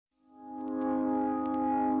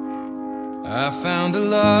I found a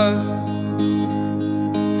love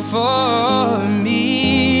for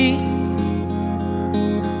me.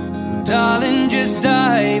 Well, darling, just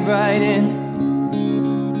dive right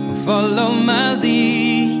in, follow my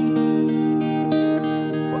lead.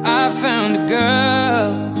 Well, I found a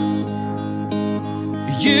girl,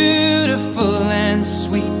 beautiful and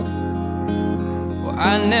sweet. Well,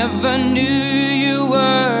 I never knew you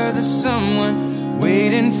were the someone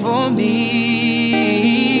waiting for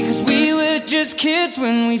me. 'Cause we were just kids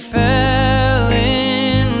when we fell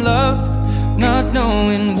in love, not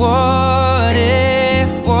knowing what it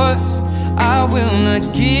was. I will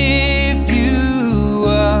not give you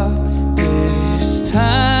up this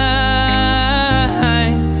time.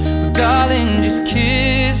 Oh, darling, just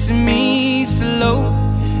kiss me slow.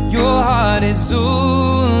 Your heart is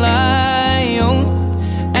all I own,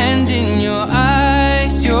 and in your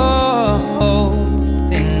eyes you're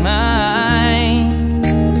holding mine.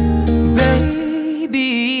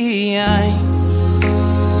 Baby, I'm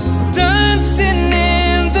dancing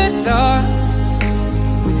in the dark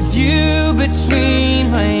with you between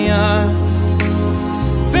my arms,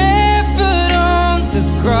 barefoot on the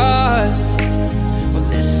grass. We're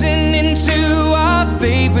listening to our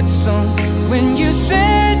favorite song. When you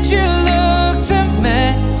said you looked a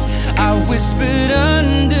mess, I whispered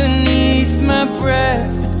underneath my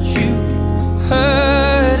breath, but you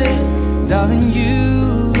heard it. Darling, you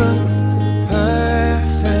look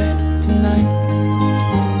perfect tonight.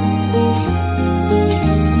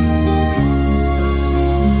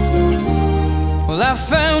 Well, I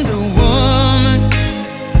found a woman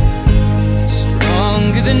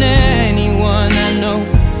stronger than anyone I know.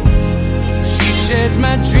 She shares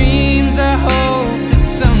my dreams. I hope that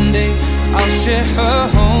someday I'll share her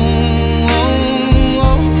home.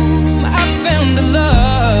 I found a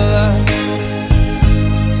love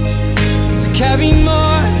to carry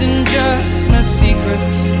more than just my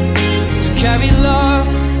secrets, to carry love,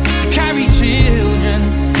 to carry children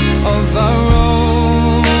of our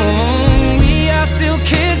own. We are still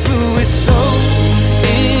kids, but we're so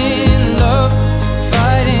in love,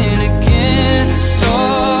 fighting against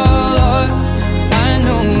all odds. I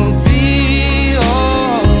know we'll be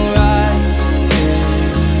alright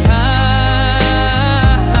this time.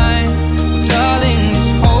 Darling,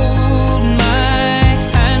 just hold my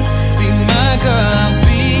hand, be my girl, I'll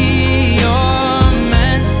be your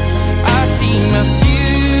man. I see my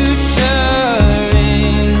future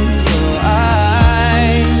in your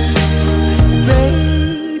eyes.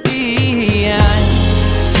 Baby, I'm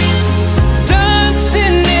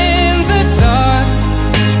dancing in the dark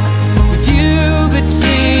with you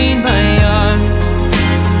between my arms,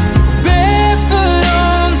 barefoot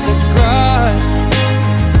on the grass,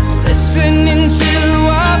 listening to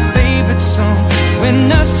our favorite song. When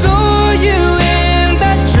I saw you in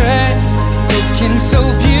that dress, looking so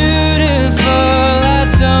beautiful, I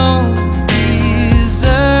don't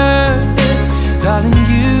deserve this. Darling,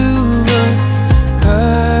 you look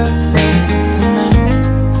perfect tonight.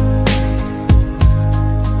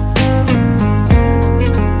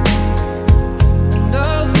 No,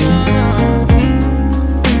 no,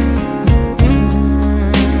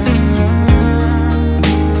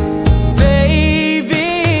 baby,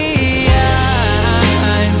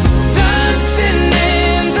 I'm dancing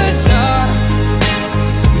in the dark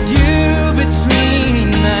with you between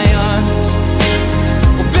my arms,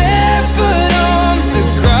 barefoot on the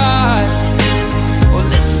grass, or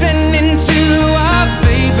listening to our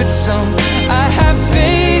favorite song. I have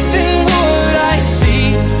faith in what I see.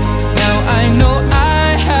 Now I know I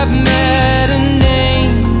have met an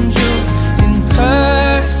angel in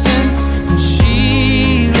person, and she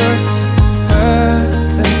looks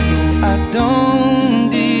perfect. I don't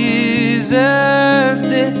deserve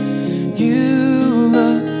this. You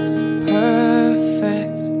look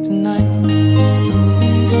perfect tonight.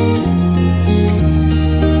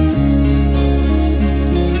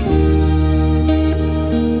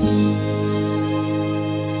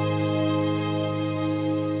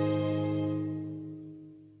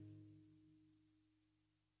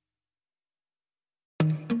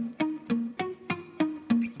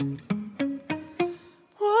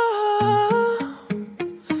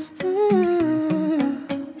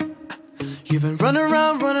 You've been running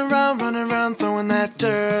around, throwing that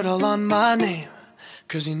dirt all on my name.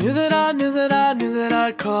 'Cause you knew that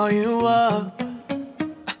I'd call you up.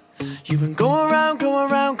 You've been going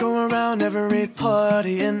around every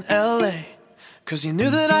party in LA. 'Cause you knew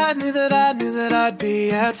that I'd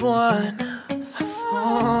be at one.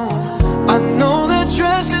 Oh, I know that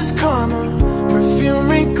dress is karma, perfume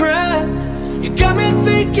regret. You got me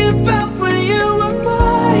thinking about when you were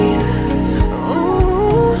mine.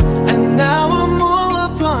 Ooh, and now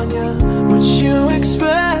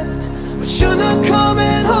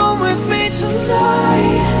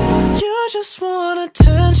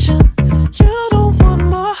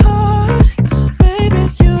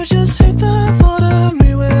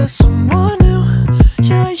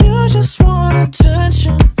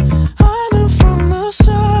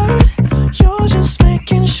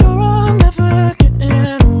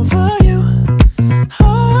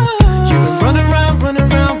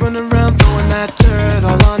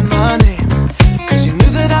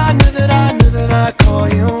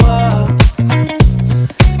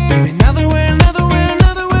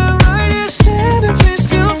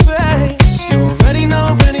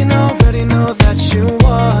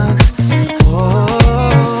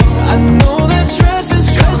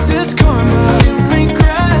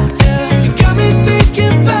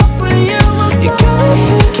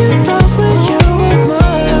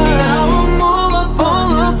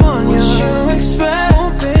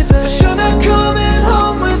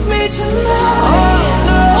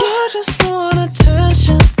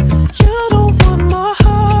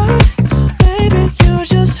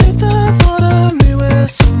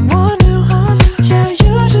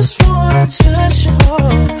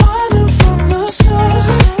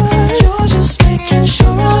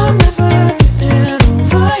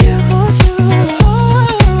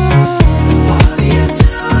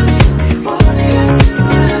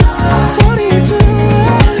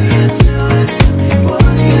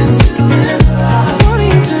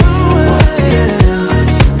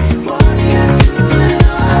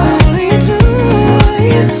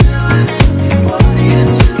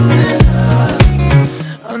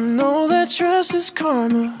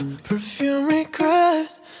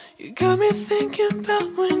you thinking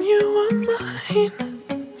about when you were mine?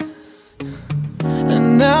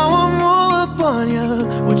 And now I'm all up on you.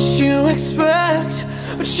 What you expect?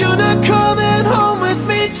 But you're not coming home with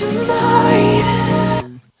me tonight.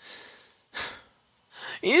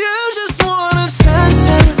 You just want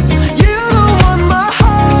attention. You don't want my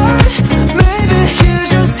heart. Maybe you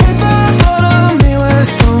just hit the thought of me with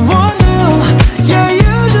someone new. Yeah,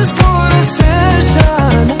 you just want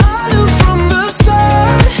attention. I knew from the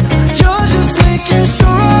start. You're just making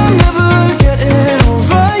sure I'll never get it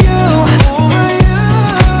over you. Over you.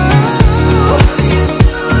 What are you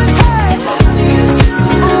doing? Hey. What are you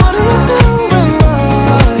doing? What are you doing, love?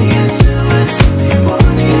 What are you doing to me? What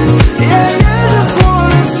are you doing? Yeah, you just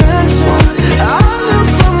want attention. I knew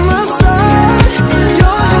from the start.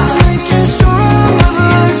 You're just making sure I'll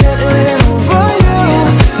never get it over you.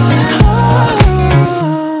 Oh.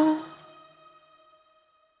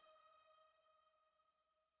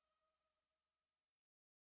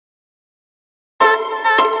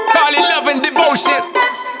 Call it love and devotion.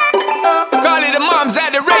 Call it a mom's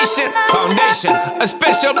adoration. Foundation, a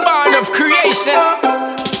special bond of creation.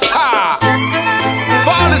 Ah.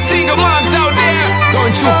 For all the single moms out there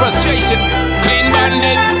going through frustration. Clean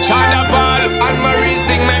Bandit, China Ball, and Marie's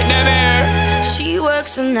thing make them air. She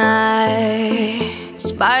works the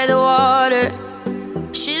nights by the water.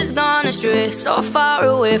 She's gone astray, so far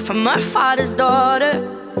away from her father's daughter.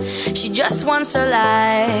 She just wants her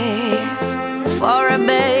life for a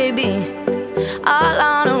baby. All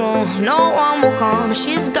on her own, no one will come.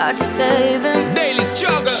 She's got to save him. Daily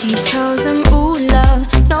struggle. She tells him, ooh, love,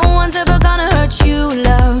 no one's ever gonna hurt you,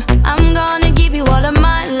 love. I'm gonna give you all of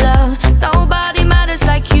my love. Nobody matters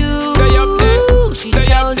like you. Stay up there. She Stay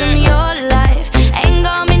tells up him there. your life ain't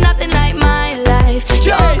gonna be nothing like my life.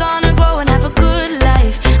 You're gonna grow and have a good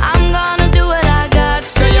life. I'm gonna do what I got to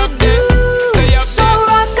Stay up do. there. Stay up So there.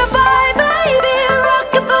 rock-a-bye, baby,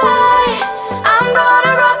 rock-a-bye. I'm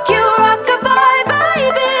gonna rock you, rock-a-bye,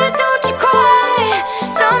 baby, don't you cry.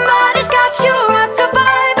 Somebody's got you,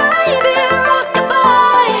 rock-a-bye, baby,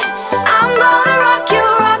 rock-a-bye. I'm gonna rock you,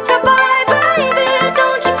 rock-a-bye, baby,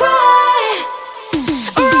 don't you cry.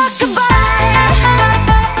 Rock-a-bye,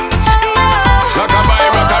 no. Rock-a-bye,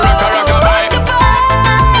 rock-a-rock-a, rock-a-bye.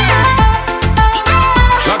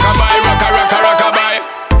 Rock-a-bye, rock-a-rock-a, rock-a-bye.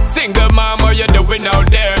 Single mom, what you doing out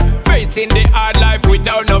there? Facing the hard life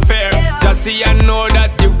without no fear. Just see and know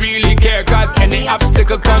that you really care. Cause any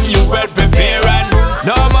obstacle come, you well prepare. And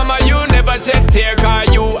no mama, you never shed tear. Cause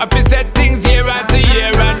you have to set things year after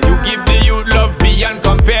year. And you give the youth love beyond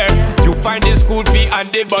compare. You find the school fee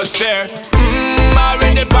and the bus fare.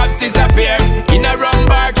 When the pops disappear, in a wrong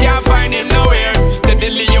bar, can't find him nowhere.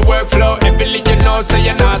 Steadily your workflow, everything you know, so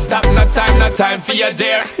you're not stop, no time for your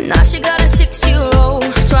dear. Now she got a 6-year-old,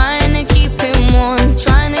 trying to keep him warm,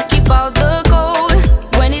 trying to keep out the cold.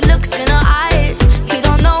 When he looks in her eyes, he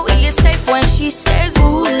don't know he is safe when she says,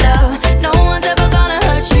 ooh, love, no one's ever gonna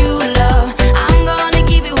hurt you, love. I'm gonna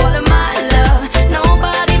give you all of my love.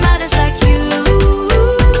 Nobody matters like you.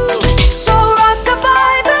 So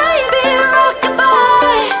rock-a-bye, baby,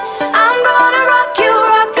 rock-a-bye. I'm gonna rock you,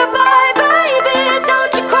 rock-a-bye, baby,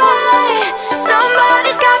 don't you cry.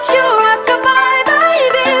 Somebody's got you, rock-a-bye,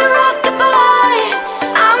 baby, rock-a-bye.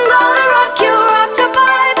 I'm gonna rock you,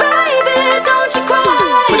 rock-a-bye, baby, don't you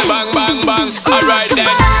cry. With a bang, bang, bang, alright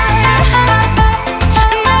then.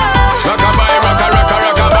 No. Rock-a-bye, rock-a-rock-a,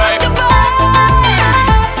 rock-a-bye.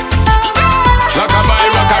 Rock-a-bye,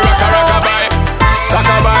 rock-a-rock-a, rock-a-bye.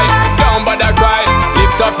 Rock-a-bye, don't bother cry.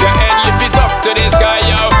 Lift up your head, lift it up to the sky,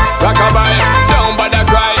 yo. Rock-a-bye, don't bother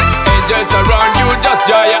cry. Angels around you, just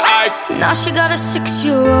draw your eye. Now she got a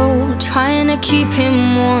 6-year-old, trying to keep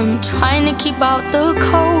him warm, trying to keep out the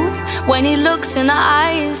cold. When he looks in her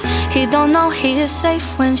eyes, he don't know he is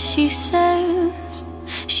safe when she says.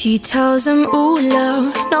 She tells him, ooh,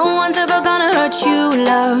 love, no one's ever gonna hurt you,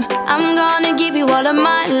 love. I'm gonna give you all of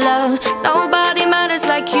my love. Nobody matters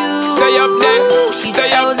like you. Stay up there, She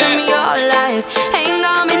stay up tells him there. your life ain't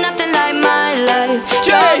gonna be nothing like my life.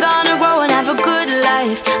 Jay. You're gonna grow and have a good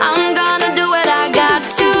life. I'm gonna do what I got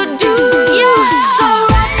to do. So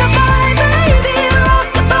rock-a-bye, baby,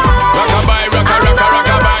 rock-a-bye. Rock-a-bye, rock-a-rock-a,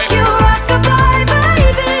 rock-a-bye. You rock-a-bye,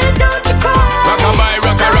 baby, don't you cry. Rock-a-bye,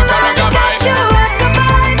 rock-a-rock-a, rock-a-bye. You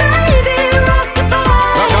rock-a-bye, baby, rock-a-bye.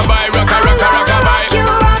 Rock-a-bye, rock-a-rock-a, rock-a-bye. You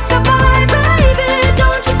rock-a-bye, baby,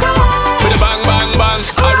 don't you cry. With a bang, bang, bang,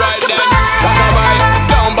 alright then. Rock-a-bye,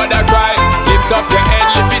 don't bother cry. Lift up your head,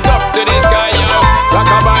 lift it up to the sky, yo.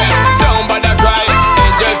 Rock-a-bye, don't bother cry.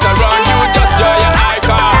 Angels around you,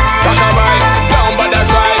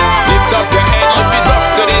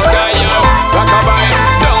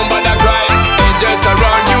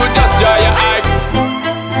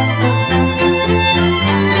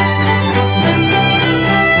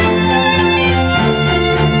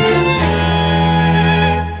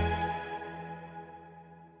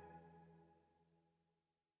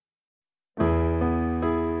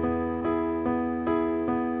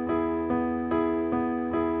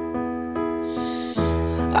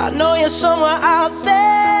 know you're somewhere out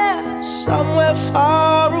there, somewhere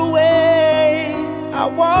far away. I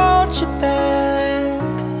want you back,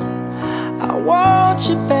 I want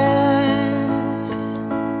you back.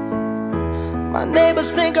 My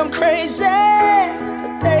neighbors think I'm crazy,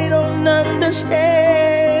 but they don't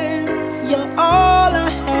understand. You're all I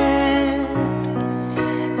had,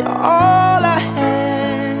 you're all I had.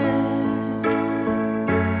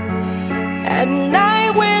 At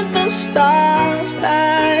night when the stars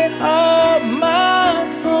light up my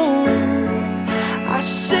room, I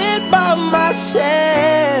sit by myself,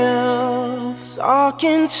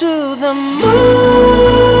 talking to the moon,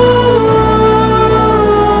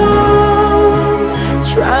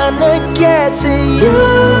 trying to get to you.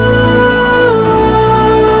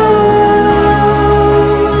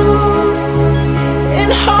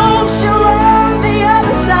 Hopes you're on the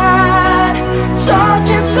other side,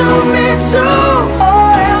 talking to me too. Or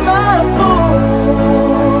am I a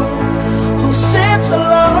fool who sits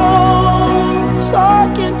alone,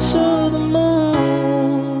 talking to the moon?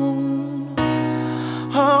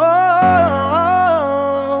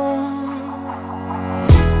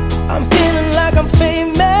 I'm feeling like I'm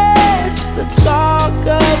famous, the talk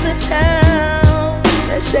of the town.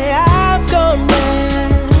 They say I've gone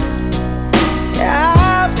mad, yeah,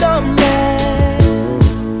 I've gone mad,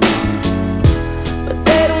 but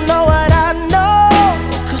they don't know what I know.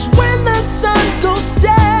 'Cause when the sun goes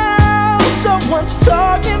down, someone's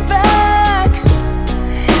talking back.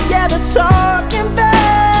 Yeah, they're talking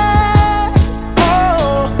back.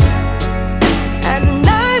 Oh, at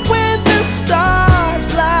night when the stars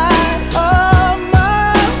light up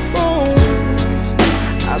my room,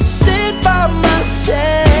 I sit by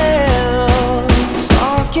myself,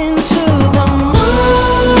 talking to the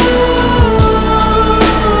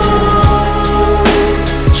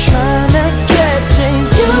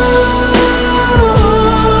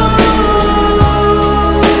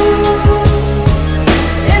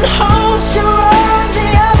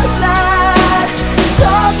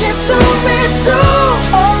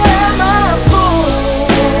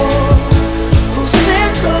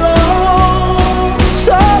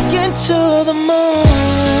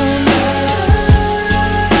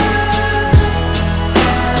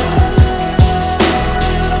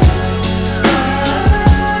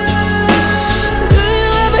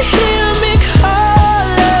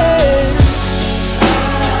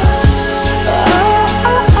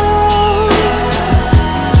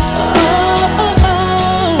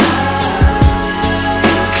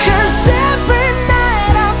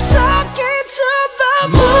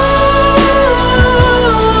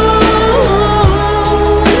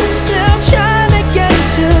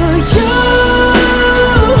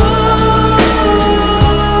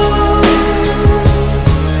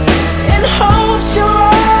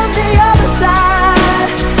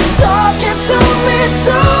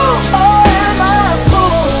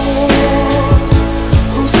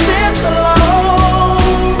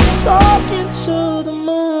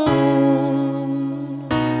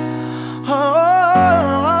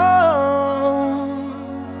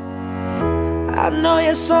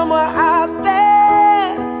somewhere